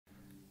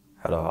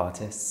Hello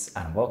artists,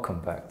 and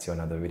welcome back to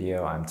another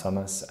video. I'm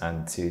Thomas,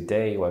 and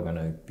today we're going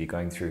to be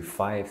going through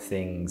 5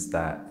 things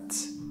that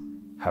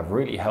have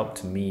really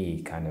helped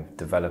me kind of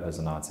develop as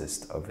an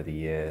artist over the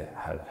year,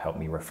 have helped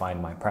me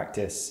refine my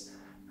practice.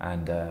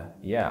 And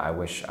yeah, I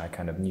wish I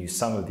kind of knew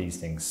some of these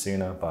things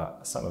sooner,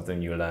 but some of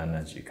them you learn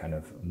as you kind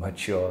of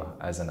mature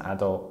as an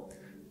adult.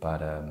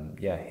 But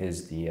yeah,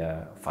 here's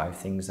the 5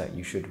 things that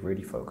you should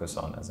really focus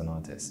on as an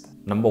artist.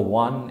 Number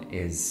 1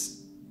 is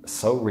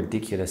so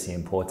ridiculously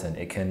important.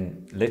 It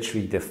can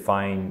literally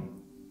define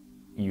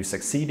you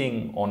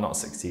succeeding or not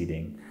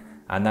succeeding.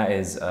 And that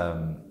is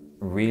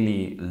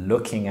really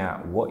looking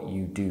at what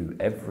you do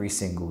every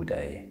single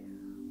day.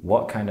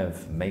 What kind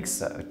of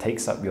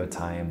takes up your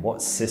time?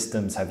 What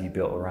systems have you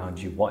built around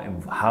you?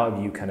 How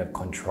have you kind of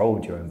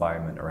controlled your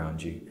environment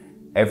around you?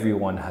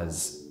 Everyone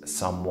has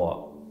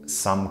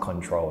some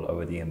control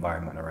over the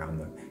environment around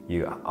them.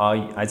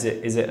 Is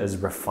it as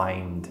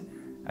refined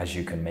as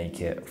you can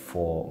make it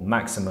for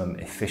maximum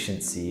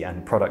efficiency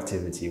and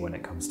productivity when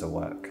it comes to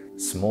work?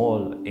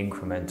 Small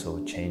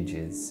incremental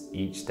changes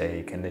each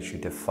day can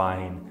literally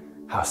define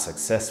how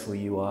successful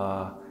you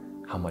are,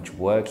 how much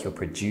work you're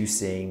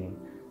producing,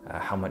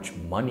 how much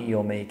money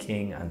you're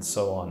making, and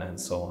so on and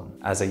so on.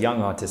 As a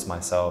young artist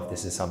myself,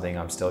 this is something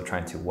I'm still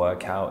trying to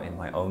work out in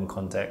my own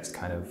context.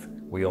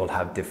 We all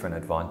have different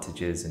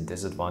advantages and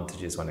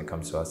disadvantages when it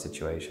comes to our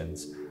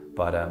situations.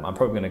 But I'm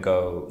probably going to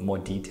go more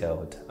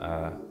detailed,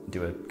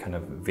 do a kind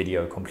of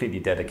video completely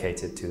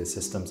dedicated to the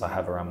systems I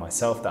have around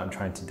myself that I'm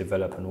trying to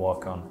develop and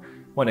work on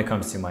when it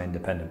comes to my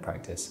independent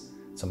practice.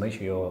 So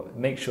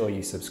make sure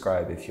you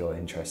subscribe if you're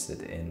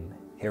interested in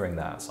hearing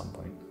that at some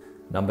point.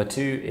 Number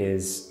 2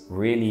 is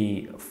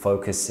really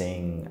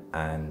focusing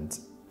and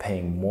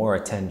paying more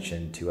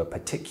attention to a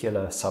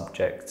particular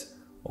subject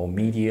or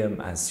medium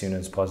as soon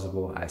as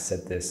possible. I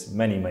said this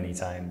many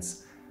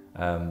times.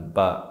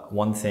 But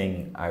one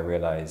thing I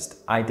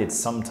realized I did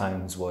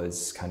sometimes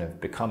was kind of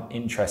become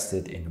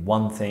interested in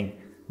one thing,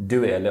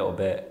 do it a little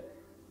bit,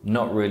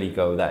 not really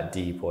go that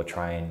deep or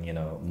try and,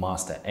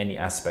 master any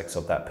aspects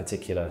of that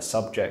particular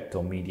subject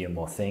or medium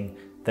or thing,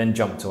 then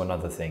jump to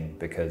another thing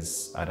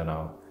because, I don't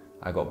know,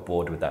 I got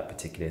bored with that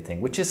particular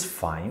thing, which is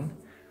fine.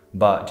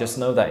 But just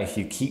know that if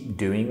you keep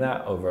doing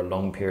that over a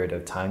long period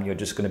of time, you're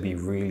just going to be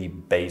really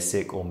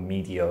basic or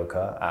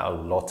mediocre at a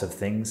lot of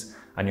things,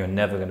 and you're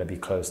never going to be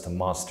close to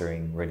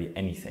mastering really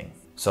anything.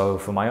 So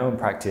for my own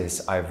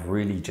practice, I've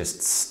really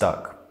just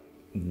stuck,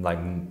 like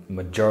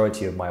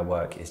majority of my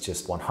work is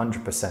just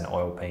 100%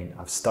 oil paint.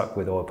 I've stuck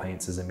with oil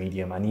paints as a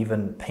medium, and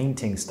even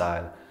painting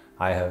style.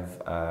 I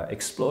have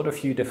explored a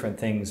few different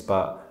things,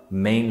 but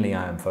mainly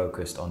I am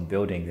focused on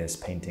building this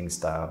painting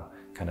style,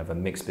 kind of a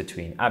mix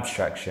between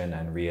abstraction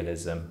and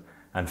realism,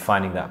 and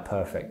finding that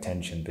perfect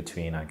tension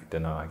between,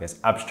 I guess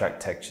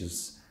abstract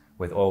textures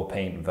with oil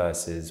paint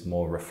versus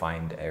more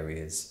refined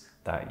areas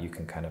that you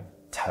can kind of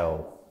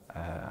tell,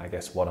 I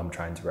guess, what I'm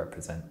trying to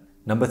represent.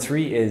 Number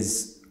 3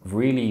 is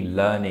really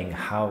learning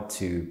how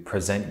to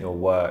present your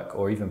work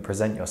or even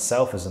present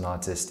yourself as an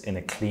artist in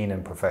a clean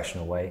and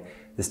professional way.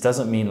 This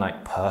doesn't mean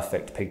like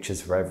perfect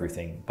pictures for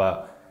everything,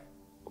 but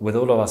with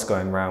all of us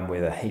going around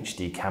with a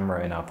HD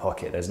camera in our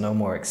pocket, there's no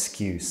more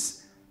excuse,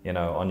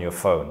 on your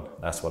phone.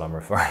 That's what I'm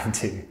referring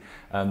to.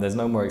 There's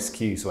no more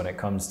excuse when it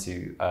comes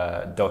to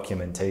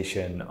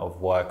documentation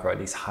of work, or at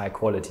least high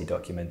quality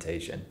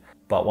documentation.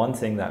 But one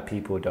thing that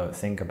people don't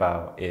think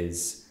about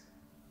is,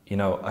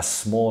 a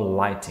small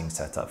lighting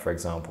setup, for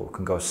example,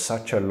 can go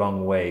such a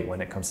long way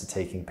when it comes to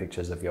taking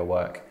pictures of your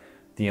work.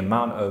 The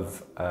amount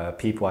of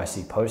people I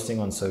see posting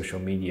on social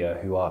media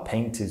who are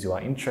painters, who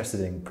are interested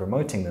in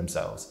promoting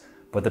themselves,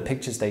 but the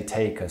pictures they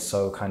take are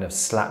so kind of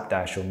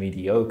slapdash or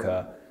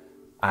mediocre,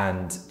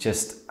 and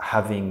just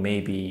having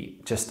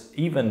maybe just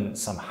even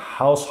some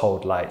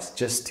household lights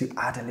just to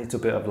add a little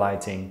bit of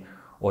lighting,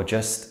 or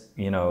just,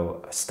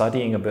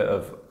 studying a bit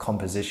of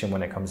composition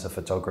when it comes to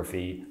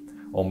photography,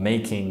 or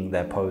making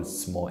their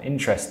posts more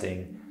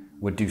interesting,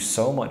 would do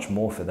so much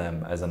more for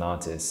them as an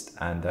artist.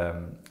 And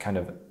kind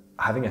of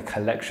having a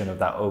collection of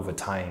that over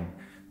time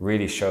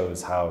really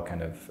shows how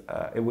kind of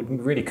it would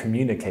really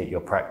communicate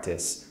your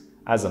practice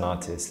as an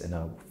artist in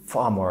a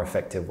far more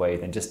effective way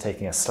than just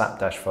taking a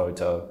slapdash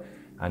photo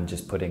and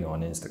just putting it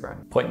on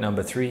Instagram. Point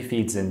number 3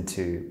 feeds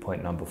into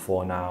point number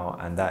 4 now,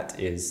 and that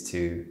is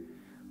to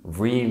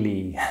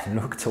really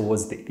look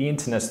towards the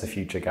internet's the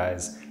future,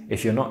 guys.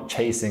 If you're not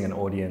chasing an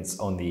audience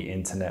on the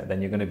internet,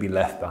 then you're going to be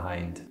left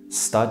behind.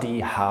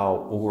 Study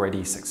how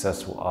already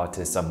successful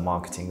artists are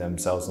marketing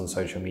themselves on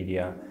social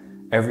media.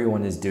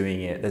 Everyone is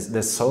doing it.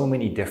 There's so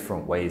many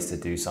different ways to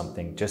do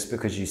something. Just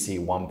because you see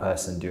one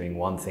person doing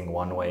one thing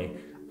one way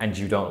and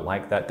you don't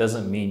like that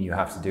doesn't mean you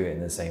have to do it in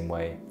the same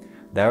way.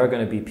 There are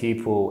going to be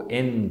people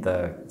in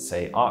the,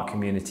 say, art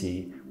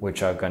community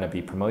which are going to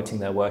be promoting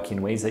their work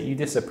in ways that you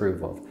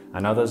disapprove of,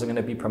 and others are going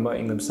to be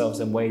promoting themselves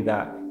in a way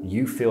that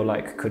you feel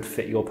like could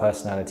fit your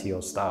personality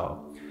or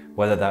style.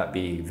 Whether that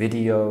be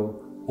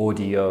video,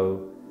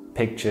 audio,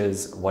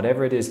 pictures,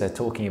 whatever it is they're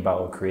talking about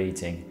or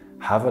creating,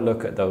 have a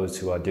look at those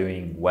who are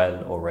doing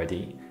well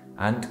already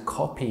and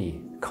copy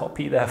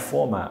their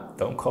format.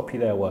 Don't copy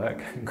their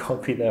work,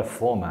 copy their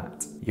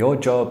format. Your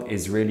job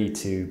is really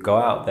to go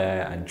out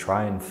there and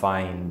try and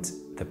find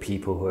the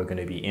people who are going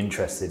to be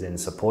interested in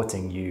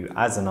supporting you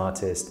as an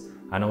artist,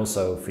 and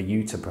also for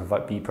you to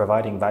be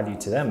providing value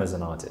to them as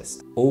an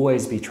artist.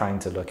 Always be trying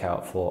to look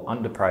out for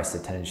underpriced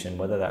attention,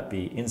 whether that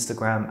be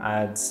Instagram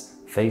ads,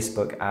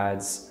 Facebook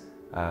ads,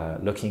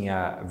 looking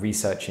at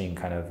researching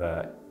kind of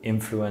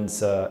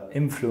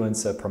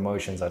influencer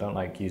promotions. I don't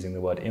like using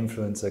the word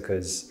influencer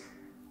because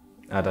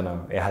I don't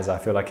know, I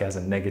feel like it has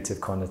a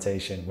negative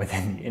connotation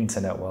within the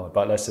internet world,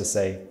 but let's just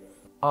say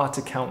art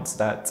accounts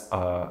that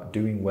are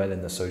doing well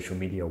in the social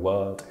media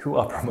world, who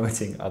are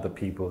promoting other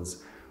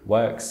people's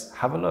works.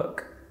 Have a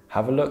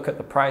look at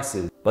the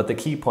prices. But the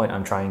key point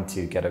I'm trying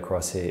to get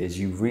across here is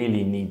you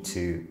really need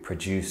to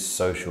produce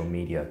social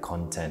media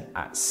content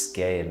at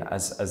scale,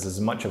 as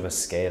much of a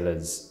scale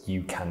as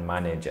you can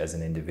manage as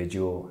an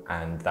individual,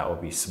 and that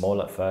will be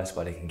small at first,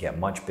 but it can get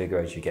much bigger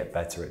as you get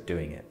better at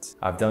doing it.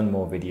 I've done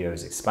more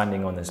videos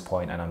expanding on this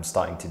point, and I'm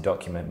starting to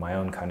document my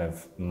own kind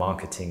of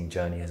marketing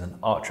journey as an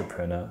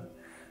entrepreneur.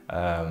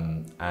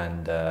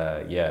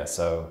 Yeah,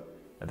 so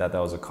that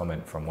was a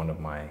comment from one of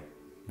my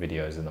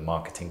videos in the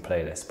marketing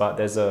playlist, but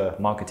there's a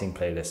marketing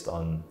playlist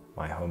on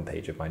my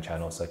homepage of my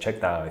channel, so check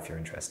that out if you're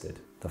interested.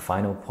 The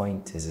final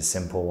point is a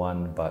simple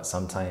one, but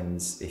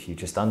sometimes if you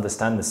just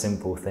understand the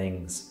simple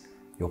things,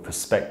 your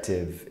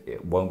perspective,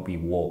 it won't be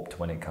warped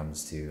when it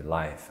comes to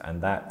life,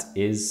 and that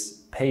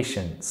is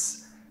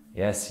patience.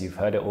 Yes, you've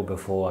heard it all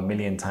before a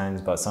million times,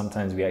 but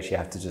sometimes we actually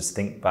have to just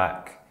sit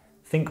back,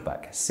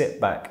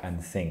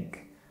 and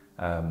think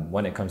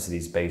when it comes to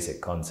these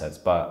basic concepts.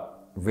 But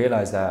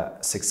realize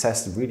that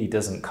success really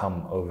doesn't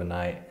come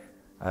overnight.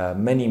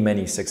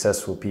 Many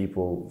successful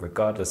people,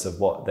 regardless of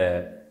what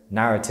their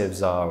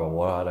narratives are or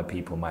what other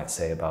people might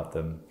say about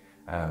them,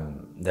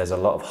 there's a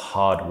lot of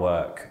hard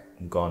work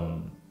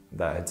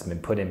that has been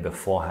put in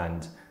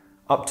beforehand,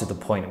 up to the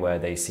point where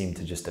they seem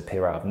to just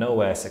appear out of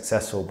nowhere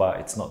successful, but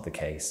it's not the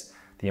case.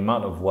 The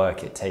amount of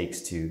work it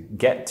takes to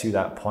get to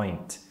that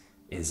point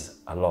is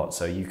a lot.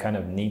 So you kind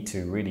of need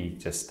to really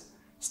just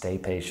stay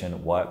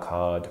patient, work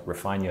hard,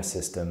 refine your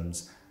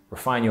systems,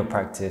 refine your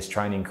practice,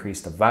 try and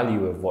increase the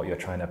value of what you're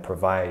trying to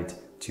provide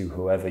to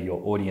whoever your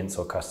audience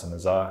or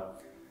customers are,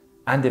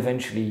 and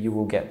eventually you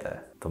will get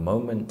there. The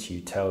moment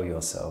you tell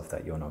yourself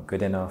that you're not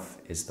good enough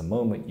is the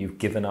moment you've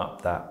given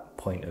up that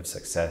point of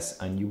success,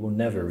 and you will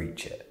never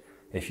reach it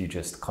if you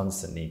just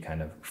constantly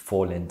kind of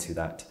fall into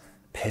that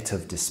pit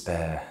of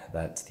despair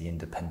that the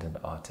independent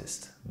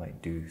artist might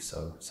do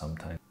so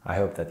sometimes. I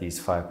hope that these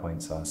 5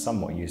 points are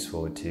somewhat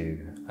useful to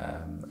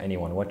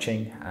anyone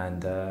watching,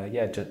 and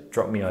yeah, just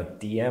drop me a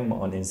DM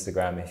on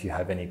Instagram if you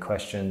have any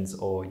questions,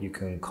 or you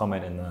can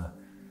comment in the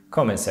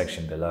comment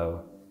section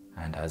below.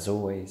 And as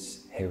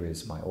always, here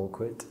is my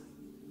awkward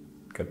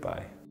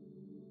goodbye.